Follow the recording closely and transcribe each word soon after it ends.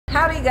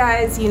Howdy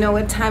guys, you know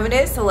what time it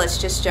is, so let's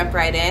just jump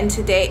right in.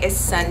 Today is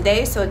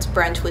Sunday, so it's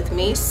brunch with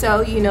me,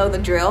 so you know the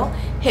drill.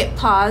 Hit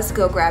pause,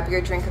 go grab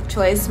your drink of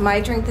choice. My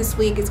drink this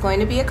week is going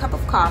to be a cup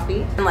of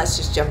coffee, and let's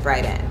just jump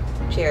right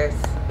in. Cheers.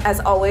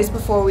 As always,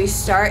 before we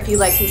start, if you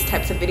like these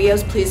types of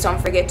videos, please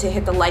don't forget to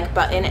hit the like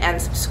button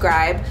and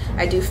subscribe.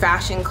 I do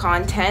fashion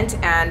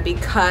content, and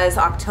because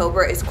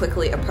October is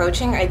quickly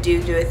approaching, I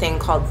do a thing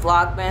called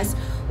Vlogmas,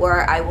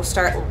 where I will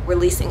start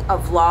releasing a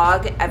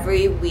vlog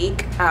every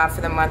week for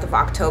the month of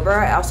October.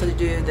 I also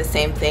do the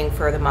same thing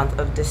for the month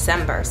of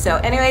December. So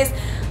anyways,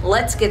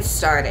 let's get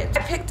started. I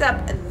picked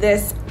up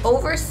this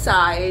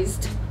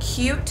oversized,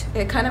 cute,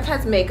 it kind of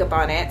has makeup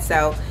on it,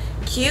 so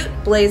cute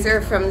blazer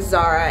from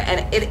Zara,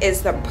 and it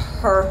is the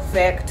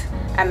perfect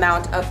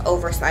amount of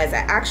oversized. I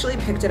actually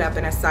picked it up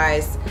in a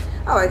size,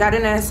 I got it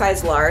in a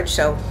size large,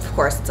 so of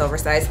course it's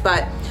oversized,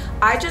 but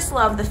I just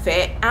love the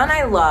fit, and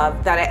I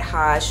love that it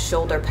has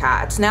shoulder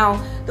pads.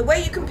 Now, the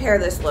way you compare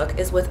this look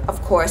is with,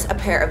 of course, a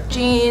pair of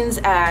jeans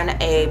and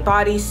a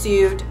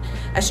bodysuit,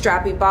 a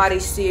strappy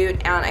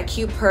bodysuit, and a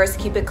cute purse.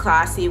 Keep it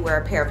classy, wear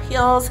a pair of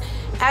heels,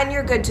 and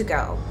you're good to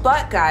go.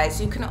 But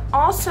guys, you can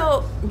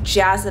also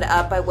jazz it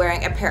up by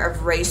wearing a pair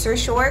of racer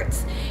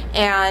shorts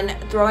and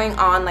throwing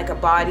on like a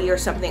body or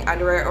something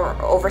under it, or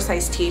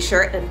oversized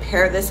t-shirt, and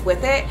pair this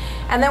with it,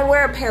 and then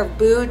wear a pair of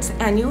boots,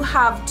 and you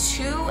have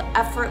two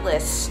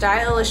effortless,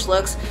 stylish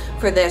looks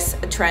for this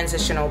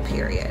transitional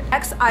period.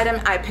 Next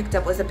item I picked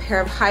up was a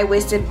pair of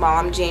high-waisted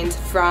mom jeans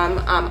from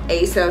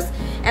ASOS,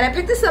 and I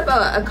picked this up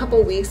a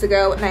couple weeks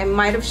ago, and I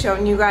might have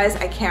shown you guys,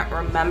 I can't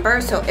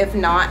remember, so if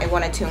not, I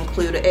wanted to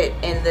include it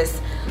in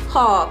this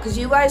haul because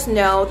you guys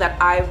know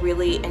that I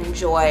really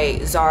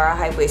enjoy Zara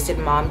high-waisted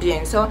mom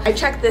jeans. So I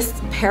checked this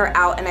pair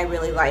out and I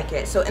really like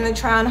it. So in the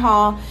try on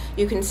haul,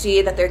 you can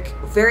see that they're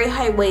very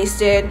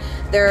high-waisted.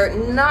 They're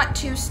not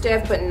too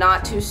stiff but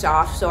not too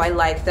soft, so I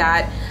like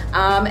that.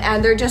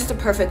 And they're just the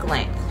perfect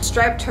length.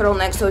 Striped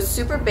turtleneck, so it's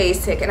super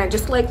basic, and I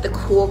just like the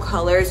cool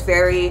colors,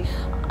 very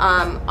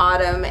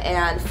autumn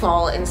and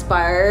fall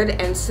inspired,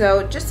 and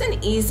so just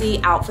an easy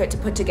outfit to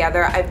put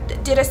together. I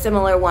did a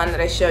similar one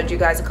that I showed you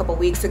guys a couple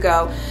weeks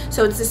ago,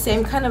 so it's the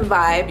same kind of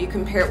vibe. You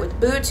can pair it with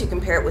boots, you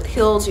can pair it with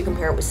heels, you can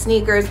pair it with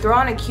sneakers, throw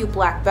on a cute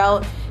black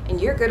belt,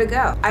 and you're good to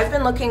go. I've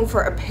been looking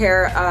for a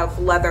pair of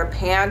leather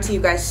pants.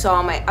 You guys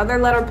saw my other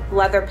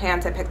leather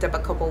pants I picked up a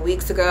couple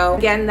weeks ago.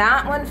 Again,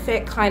 that one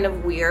fit kind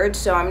of weird,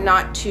 so I'm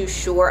not too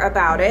sure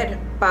about it,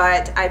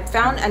 but I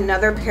found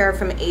another pair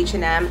from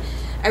H&M.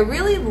 I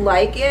really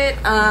like it.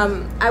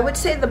 I would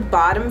say the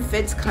bottom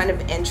fit's kind of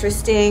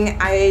interesting.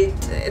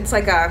 It's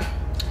like a,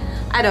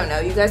 I don't know,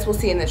 you guys will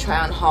see in the try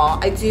on haul.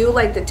 I do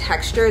like the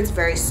texture, it's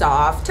very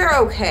soft. They're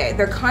okay,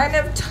 they're kind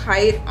of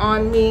tight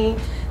on me.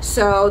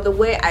 So the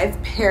way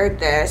I've paired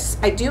this,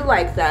 I do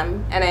like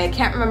them, and I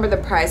can't remember the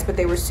price, but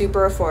they were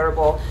super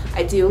affordable.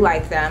 I do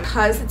like them.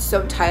 Because it's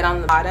so tight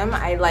on the bottom,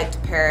 I like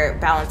to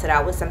balance it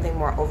out with something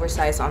more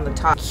oversized on the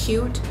top.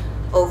 Cute,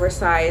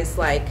 oversized,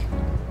 like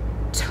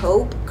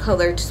taupe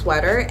colored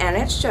sweater, and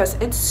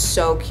it's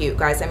so cute,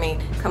 guys. I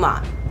mean, come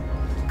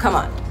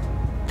on,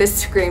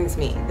 this screams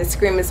me. This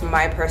screams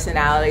my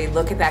personality.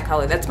 Look at that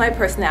color, that's my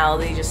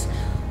personality, just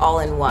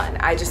all in one.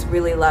 I just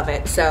really love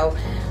it. So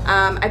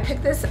I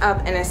picked this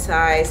up in a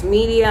size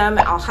medium.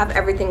 I'll have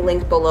everything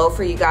linked below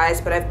for you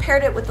guys, but I've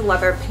paired it with the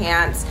leather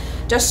pants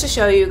just to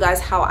show you guys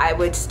how I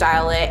would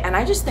style it, and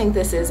I just think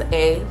this is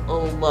a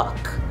look,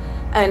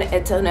 and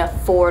it's an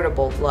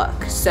affordable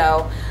look.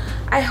 So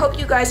I hope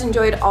you guys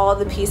enjoyed all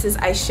the pieces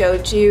I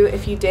showed you.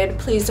 If you did,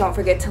 please don't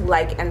forget to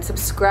like and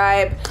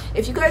subscribe.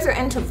 If you guys are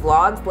into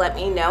vlogs, let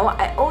me know.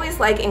 I always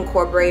like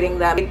incorporating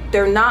them.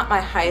 They're not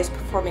my highest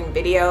performing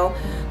video,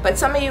 but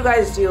some of you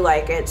guys do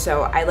like it,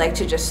 so I like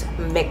to just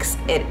mix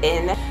it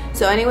in.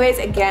 So anyways,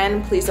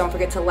 again, please don't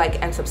forget to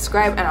like and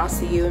subscribe, and I'll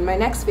see you in my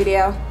next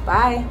video.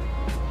 Bye.